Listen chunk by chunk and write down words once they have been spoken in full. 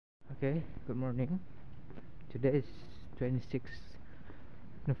Okay, good morning. Today is 26th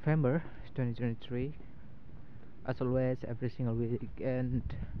November 2023. As always, every single weekend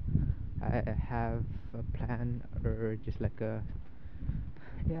I have a plan, or just like a,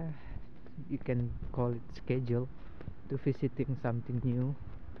 yeah, you can call it schedule, to visiting something new,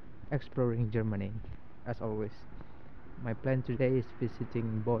 exploring Germany. As always, my plan today is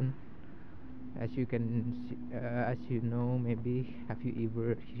visiting Bonn. As you can see, as you know, maybe have you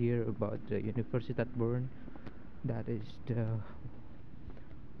ever hear about the university at Bonn? That is the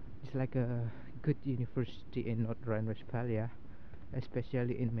It's like a good university in North Rhine-Westphalia,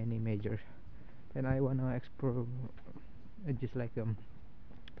 especially in many major. And I wanna explore just like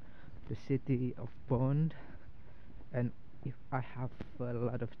the city of Bonn. And if I have a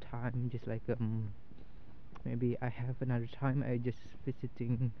lot of time, just like maybe I have another time, I just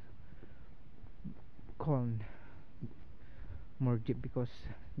visiting Cologne more deep, because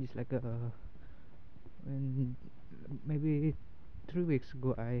just like when maybe 3 weeks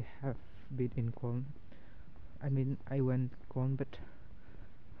ago I have been in Cologne. I mean, I went Cologne, but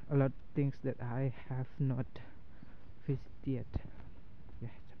a lot of things that I have not visited yet.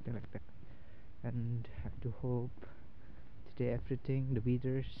 Yeah, something like that. And I do hope today everything, the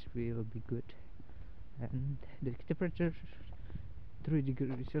weathers will be good, and the temperature 3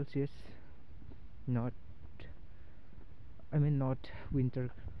 degrees Celsius. Not, I mean, not winter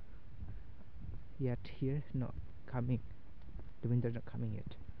yet here. Not coming. The winter not coming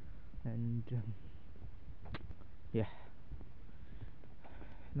yet. And yeah,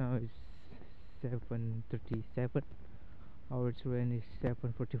 now it's 7:37. Our train is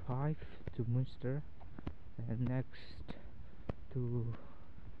 7:45 to Münster, and next to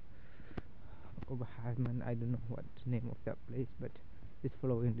Oberheimen. I don't know what the name of that place, but it's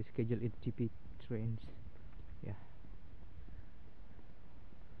following the schedule in TP trains. Yeah,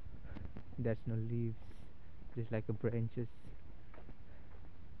 there's no leaves, just like a branches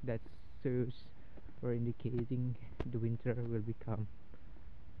that shows or indicating the winter will become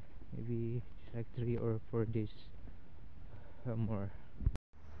maybe just like 3 or 4 days more.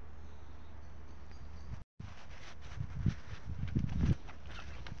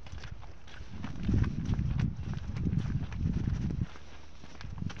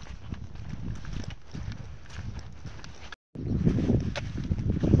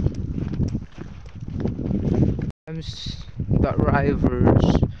 Sometimes the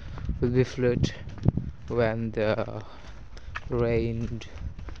rivers will be flood when the rain,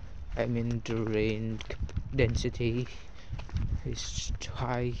 I mean the rain density is too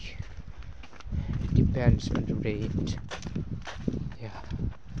high. Depends on the rain. Yeah,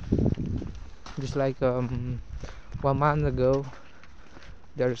 just like 1 month ago,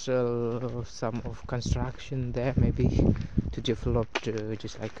 there's some of construction there, maybe to develop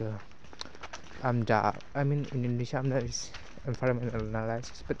just like AMDA. I mean, in Indonesia AMDA is environmental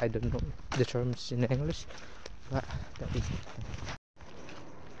analysis, but I don't know the terms in English. But that is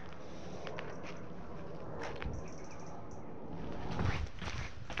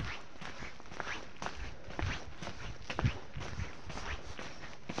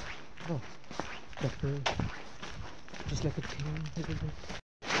oh, definitely just like a thing.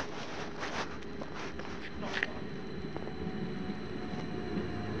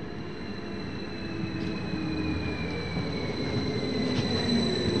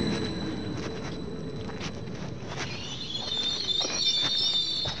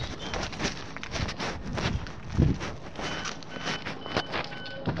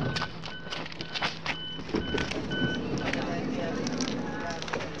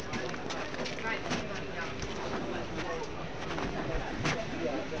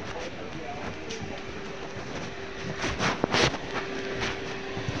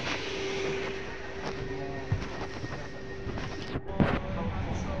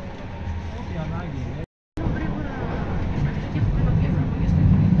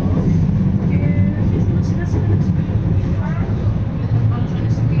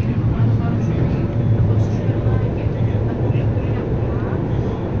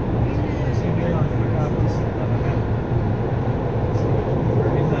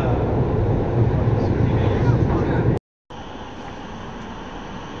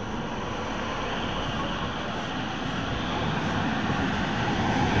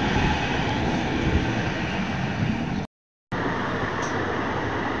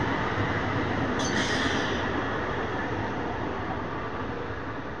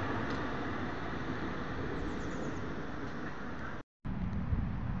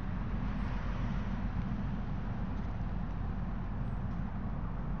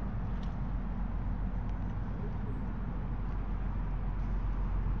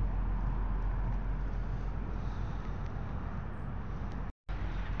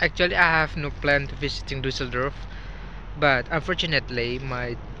 Actually, I have no plan to visiting Düsseldorf, but unfortunately,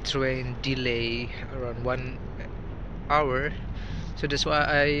 my train delay around 1 hour, so that's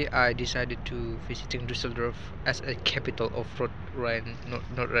why I decided to visiting Düsseldorf as a capital of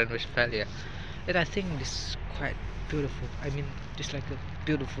North Rhine-Westphalia, and I think this is quite beautiful. I mean, it's like a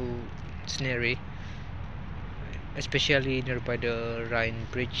beautiful scenery, especially nearby the Rhine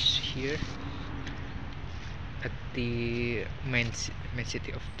Bridge here at the main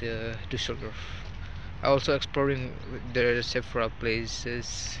city of the Düsseldorf. I also exploring there are several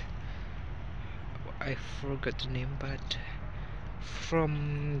places. I forgot the name, but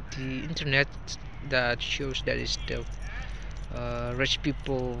from the internet that shows that is the rich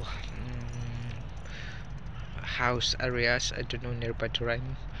people house areas. I don't know, nearby the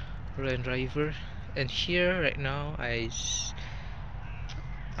Rhine River. And here right now I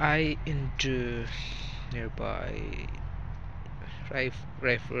in the nearby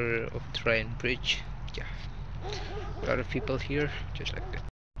river of the Rhine Bridge. Yeah, a lot of people here, just like that.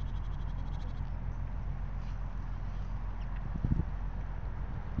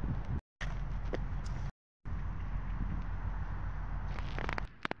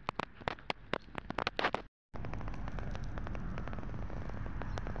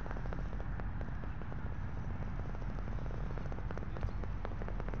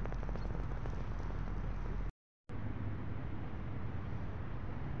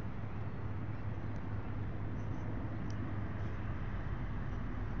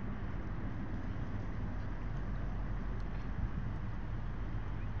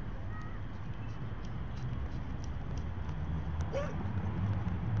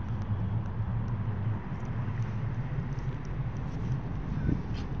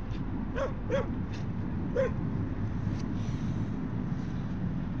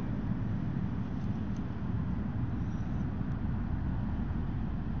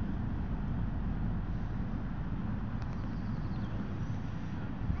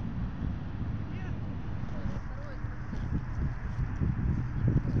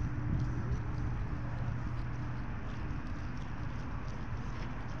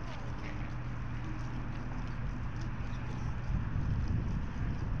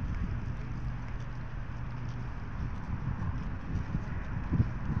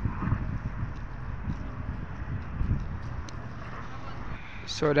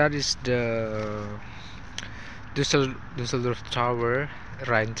 So that is the Düsseldorf Tower,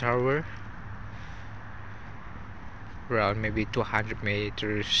 Rhine Tower, around maybe 200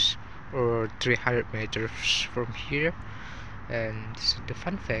 meters or 300 meters from here. And the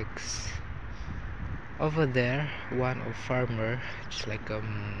fun facts over there, one of farmer just like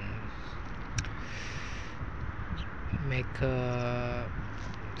make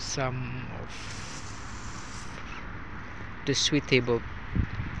some of the suitable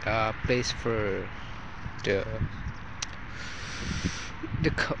place for the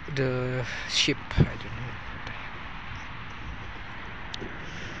the ship. I don't know.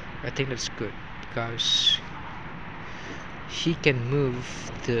 I think that's good because he can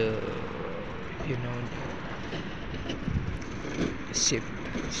move the you know ship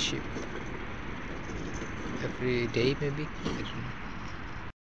ship every day maybe. I don't know.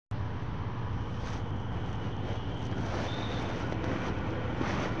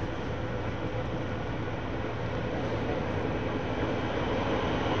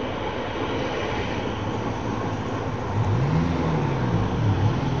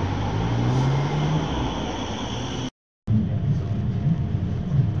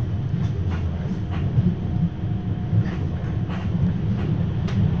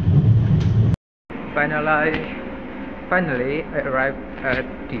 Finally, I arrived at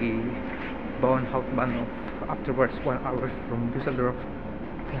the Bonn Hauptbahnhof. Afterwards, 1 hour from Düsseldorf.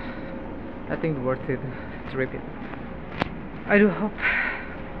 I think worth it trip. I do hope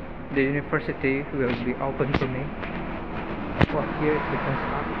the university will be open for me. Well, here it becomes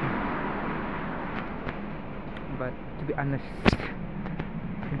up. But to be honest,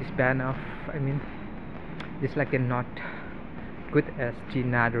 this Bahnhof, I mean, it's like a not good as the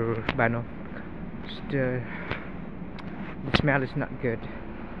another Bahnhof. The smell is not good.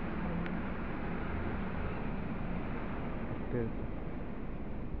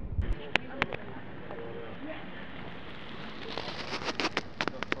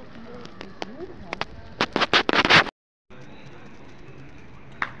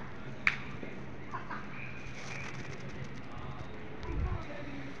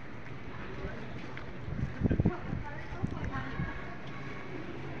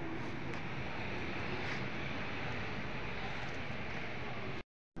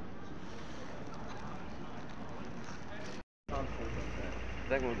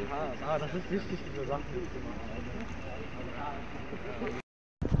 Das ist wichtig, diese Sachen mitzumachen.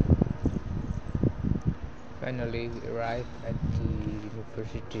 Finally, we arrived at the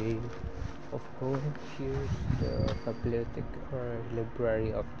University of Bonn. Here's the bibliothèque or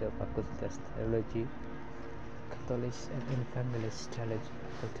library of the Faculty of Theology, Catholic and Evangelist Theology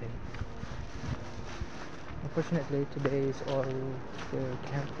Faculty. Unfortunately, today is all the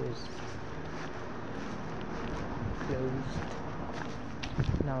campus closed.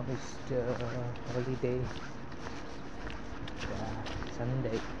 Now it's the holiday,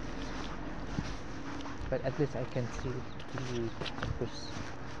 Sunday. But at least I can see the campus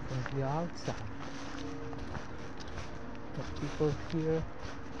from the outside. The people here,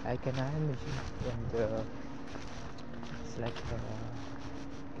 I can imagine, and it's like a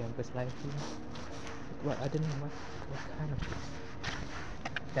campus life here. Well, I don't know what kind of this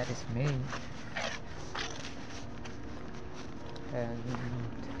that is made. And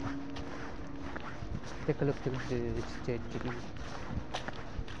take a look at the state student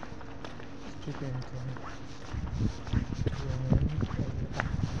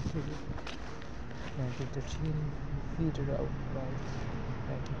and 13 feet around.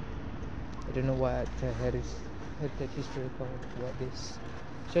 I don't know what that history called what is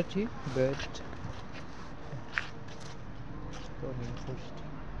churchy, but Bonn University.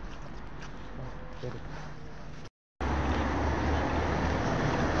 Very cool.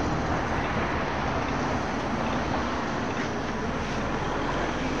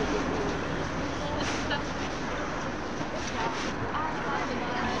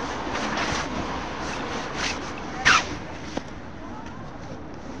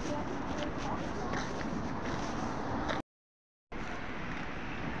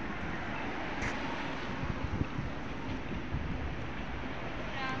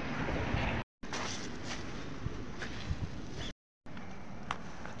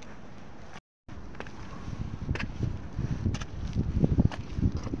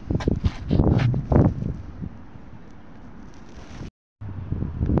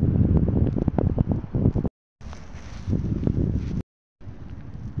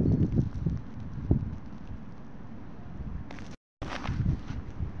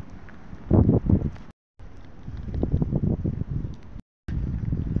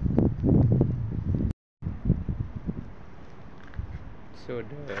 So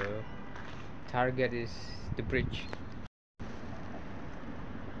the target is the bridge.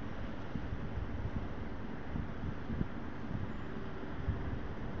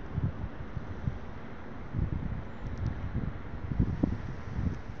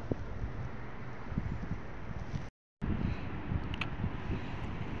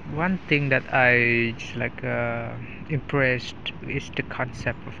 One thing that I just impressed is the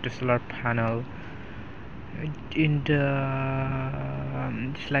concept of the solar panel in the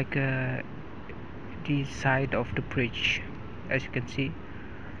just the side of the bridge. As you can see,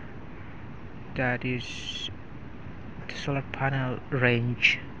 that is the solar panel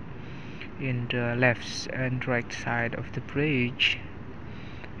range in the left and right side of the bridge.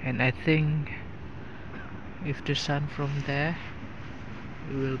 And I think if the sun from there,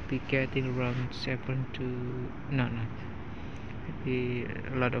 we will be getting around 7 to maybe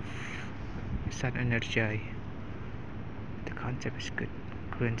a lot of sun energy. The concept is good.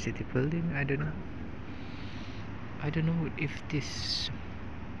 Green city building, I don't know if this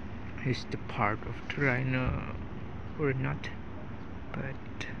is the part of the Rhino or not,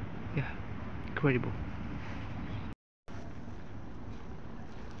 but yeah, incredible.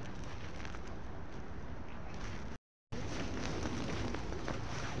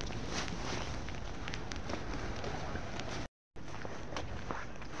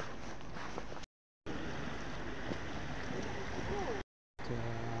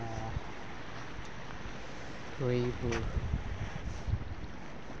 River.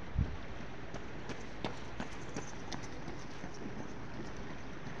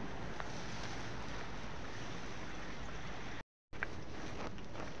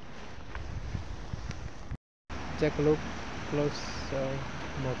 Take a look more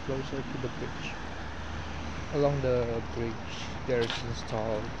closer to the bridge. Along the bridge there is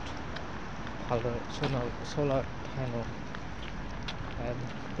installed solar panel, and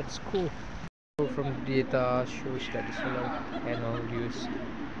that's cool. From data shows that the solar panel use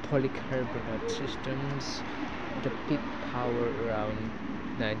polycarbonate systems. The peak power around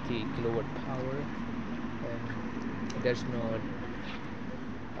 90 kilowatt power, and there's no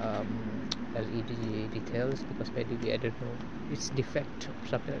LED details because maybe I don't know, it's defect or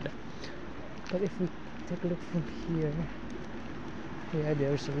something like that. But if we take a look from here, yeah,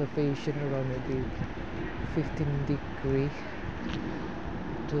 there's elevation around maybe 15 degree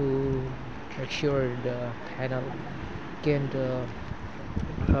to make sure the panel gain the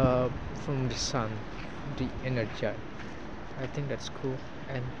from the sun the energy. I think that's cool,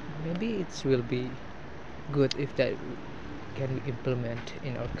 and maybe it will be good if that can be implemented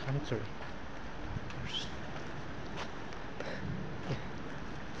in our country.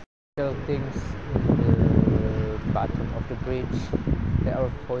 Little things in the bottom of the bridge that our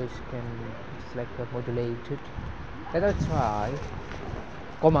voice can it's like modulated. Let us try.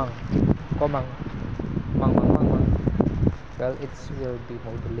 Komang, komang, mang mang mang mang. Well, it will be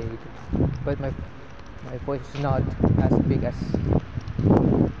modulated, but my voice is not as big as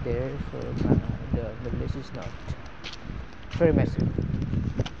there, so the list is not very massive.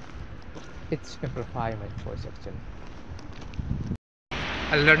 It's amplifying my voice actually.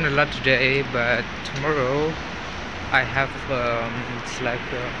 I learned a lot today, but tomorrow I have it's like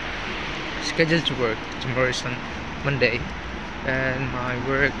scheduled to work. Tomorrow is on Monday, and my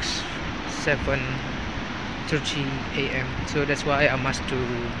work's 7:30 a.m. So that's why I must to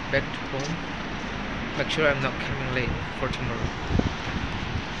back to home. Make sure I'm not coming late for tomorrow.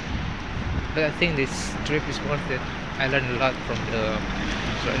 But I think this trip is worth it. I learned a lot from the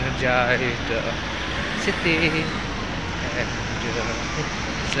energized city, and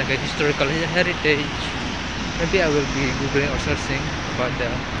it's like a historical heritage. Maybe I will be googling or searching about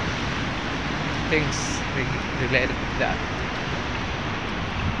the things related to that.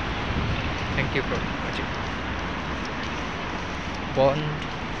 Thank you for watching. Bonn,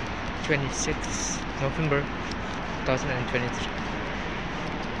 26 November 2023.